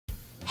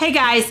Hey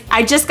guys,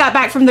 I just got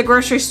back from the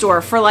grocery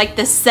store for like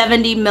the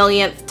 70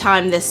 millionth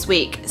time this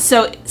week.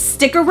 So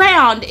stick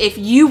around if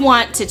you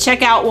want to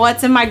check out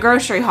what's in my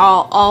grocery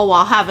haul, all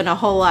while having a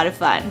whole lot of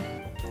fun.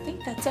 I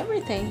think that's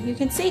everything you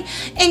can see,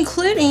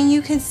 including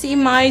you can see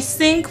my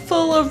sink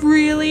full of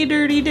really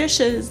dirty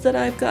dishes that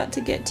I've got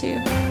to get to.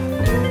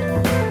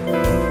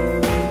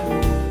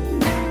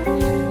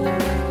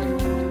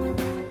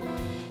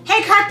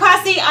 Hey Crock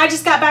Posse, I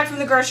just got back from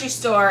the grocery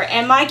store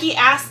and Mikey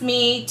asked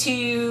me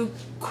to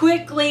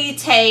quickly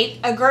take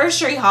a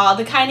grocery haul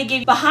to kind of give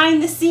you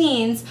behind the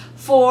scenes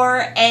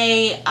for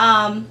a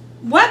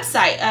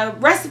website, a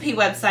recipe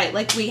website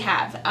like we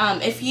have.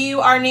 If you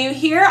are new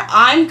here,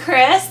 I'm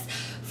Cris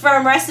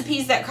from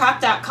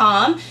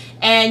recipesthatcrock.com,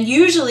 and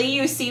usually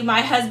you see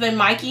my husband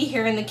Mikey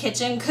here in the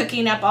kitchen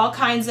cooking up all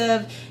kinds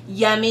of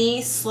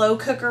yummy slow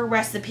cooker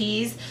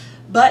recipes.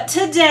 But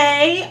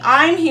today,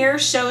 I'm here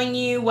showing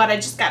you what I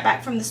just got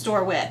back from the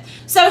store with.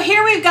 So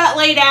here we've got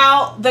laid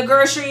out the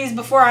groceries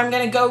before I'm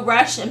going to go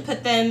rush and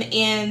put them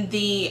in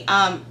the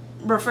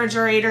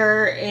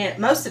refrigerator. And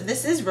most of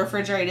this is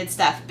refrigerated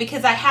stuff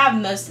because I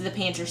have most of the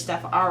pantry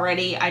stuff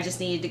already. I just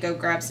needed to go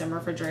grab some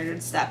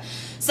refrigerated stuff.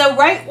 So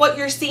what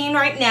you're seeing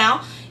right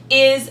now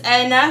is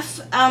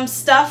enough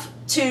stuff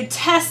to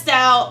test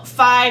out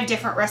 5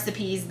 different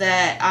recipes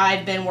that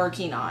I've been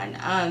working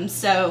on.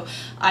 So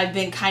I've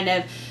been kind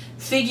of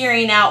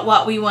figuring out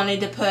what we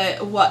wanted to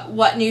put,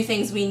 what new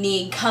things we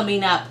need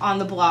coming up on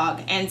the blog.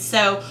 And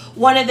so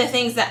one of the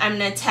things that I'm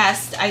going to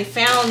test, I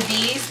found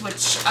these,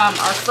 which are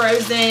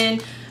frozen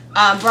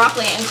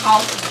broccoli and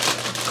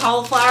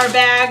cauliflower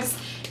bags,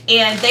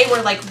 and they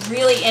were like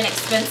really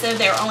inexpensive.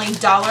 They were only $1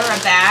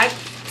 a bag.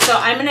 So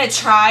I'm going to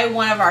try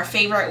one of our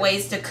favorite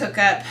ways to cook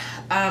up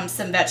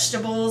some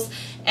vegetables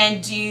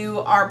and do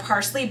our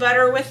parsley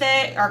butter with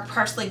it, our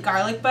parsley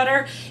garlic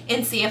butter,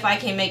 and see if I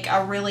can make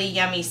a really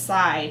yummy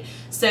side.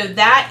 So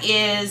that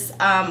is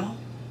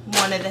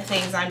one of the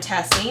things I'm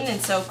testing,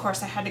 and so of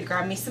course I had to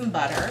grab me some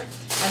butter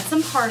and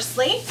some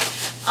parsley.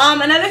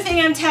 Another thing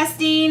I'm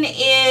testing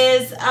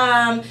is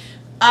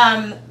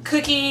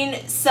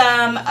cooking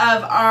some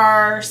of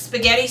our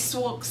spaghetti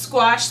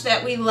squash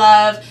that we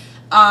love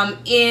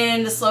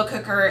in the slow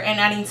cooker and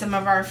adding some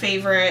of our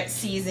favorite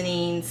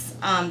seasonings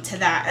to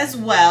that as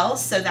well.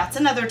 So that's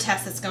another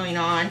test that's going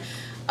on.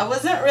 I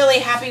wasn't really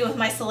happy with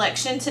my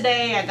selection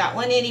today. I got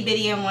one itty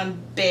bitty and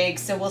one big,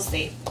 so we'll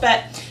see.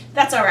 But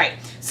that's all right.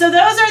 So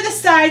those are the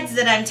sides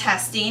that I'm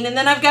testing. And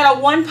then I've got a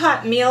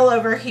one-pot meal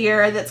over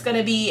here that's going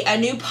to be a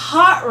new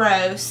pot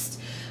roast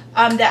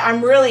that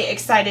I'm really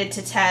excited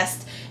to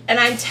test. And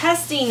I'm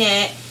testing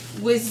it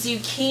with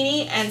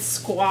zucchini and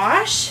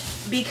squash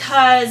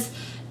because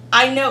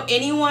I know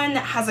anyone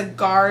that has a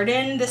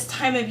garden this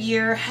time of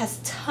year has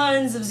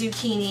tons of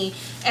zucchini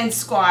and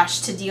squash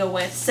to deal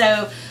with.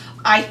 So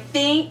I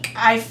think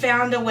I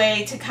found a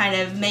way to kind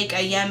of make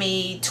a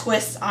yummy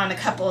twist on a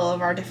couple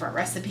of our different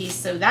recipes.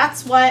 So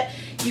that's what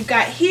you've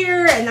got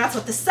here, and that's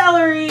what the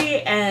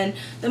celery and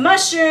the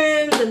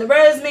mushrooms and the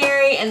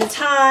rosemary and the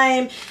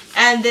thyme,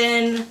 and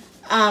then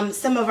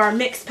some of our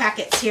mix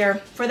packets here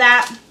for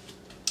that.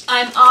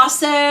 I'm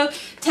also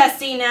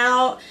testing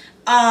out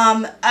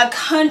a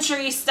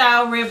country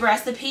style rib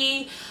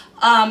recipe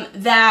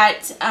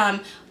that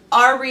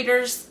our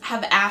readers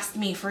have asked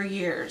me for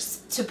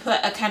years to put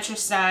a country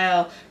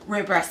style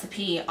rib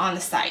recipe on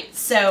the site.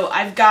 So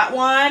I've got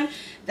one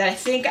that I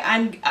think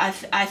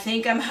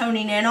I'm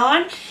honing in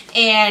on,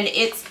 and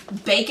it's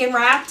bacon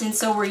wrapped, and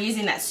so we're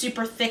using that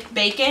super thick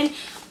bacon.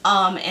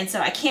 And so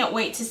I can't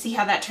wait to see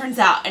how that turns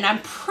out, and I'm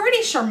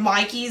pretty sure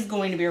Mikey's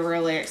going to be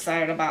really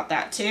excited about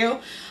that too.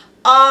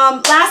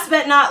 Last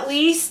but not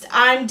least,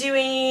 I'm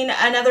doing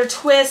another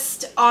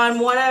twist on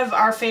one of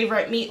our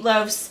favorite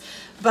meatloafs,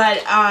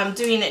 but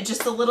doing it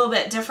just a little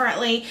bit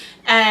differently.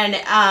 And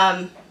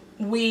I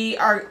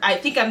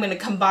think I'm going to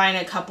combine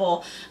a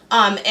couple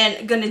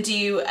and going to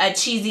do a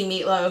cheesy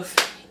meatloaf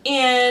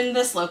in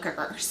the slow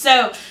cooker.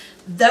 So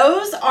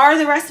those are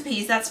the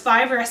recipes. That's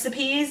 5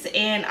 recipes,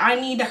 and I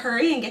need to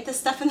hurry and get this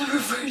stuff in the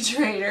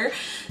refrigerator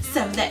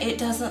so that it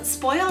doesn't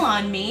spoil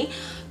on me.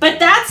 But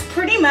that's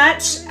pretty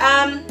much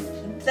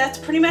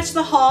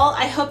the haul.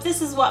 I hope this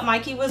is what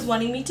Mikey was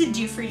wanting me to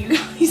do for you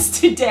guys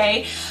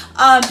today.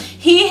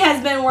 He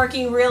has been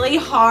working really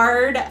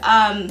hard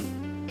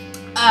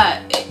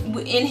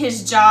in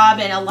his job,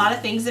 and a lot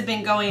of things have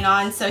been going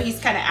on, so he's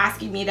kind of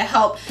asking me to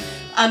help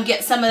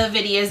get some of the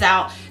videos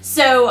out.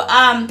 So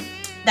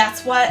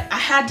that's what I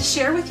had to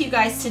share with you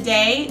guys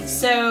today.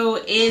 So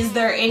is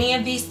there any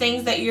of these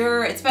things that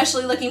you're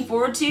especially looking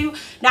forward to?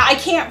 Now, I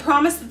can't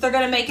promise that they're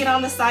going to make it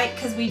on the site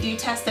because we do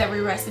test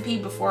every recipe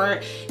before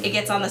it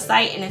gets on the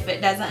site, and if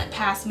it doesn't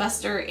pass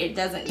muster, it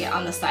doesn't get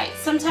on the site.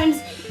 Sometimes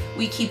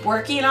we keep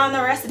working on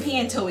the recipe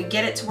until we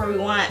get it to where we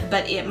want,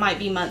 but it might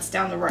be months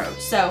down the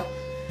road. So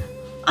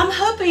I'm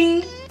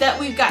hoping that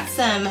we've got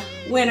some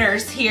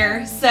winners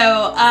here.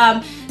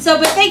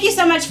 But thank you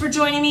so much for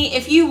joining me.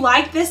 If you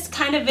like this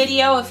kind of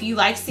video, if you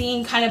like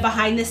seeing kind of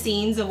behind the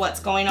scenes of what's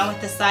going on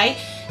with the site,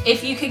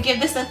 if you could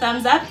give this a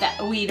thumbs up,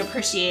 that we'd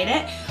appreciate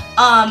it.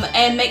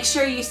 And make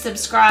sure you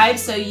subscribe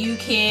so you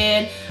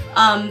can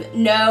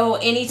know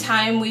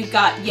anytime we've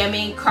got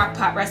yummy crock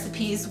pot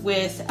recipes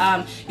with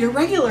your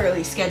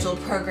regularly scheduled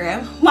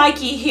program,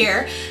 Mikey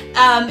here.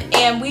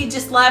 And we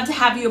just love to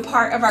have you a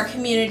part of our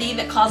community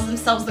that calls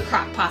themselves the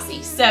Crock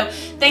Posse. So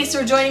thanks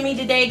for joining me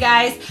today,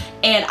 guys,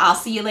 and I'll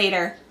see you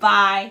later.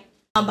 Bye.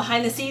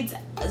 Behind the scenes,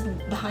 yes,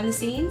 behind the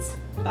scenes.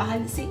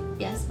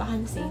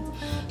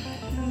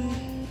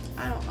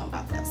 I don't know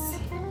about this.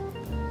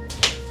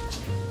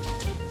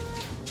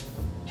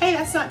 Hey,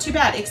 that's not too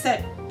bad,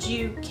 except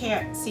you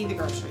can't see the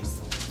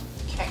groceries.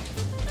 Okay.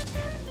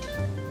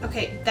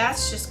 Okay,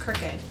 that's just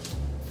crooked.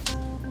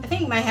 I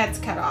think my head's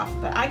cut off,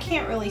 but I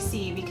can't really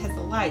see because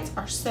the lights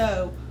are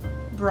so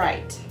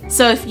bright.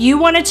 So if you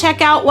want to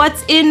check out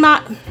what's in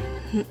my...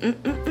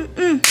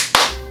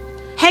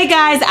 Hey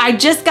guys, I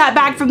just got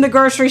back from the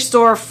grocery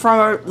store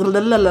for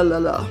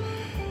the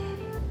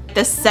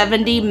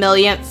 70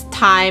 millionth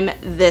time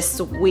this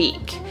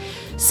week.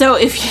 So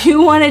if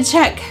you want to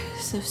check...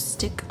 So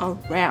stick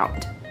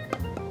around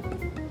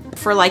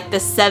for like the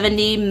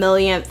 70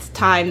 millionth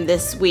time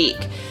this week.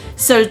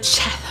 So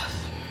stick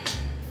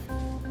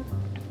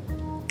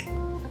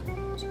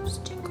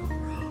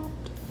around.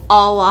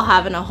 All while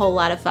having a whole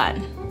lot of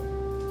fun.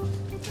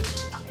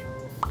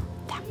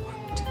 That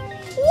worked.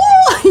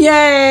 Woo!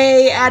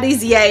 Yay!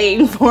 Addie's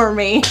yaying for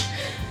me.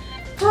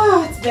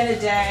 Oh, it's been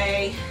a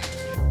day.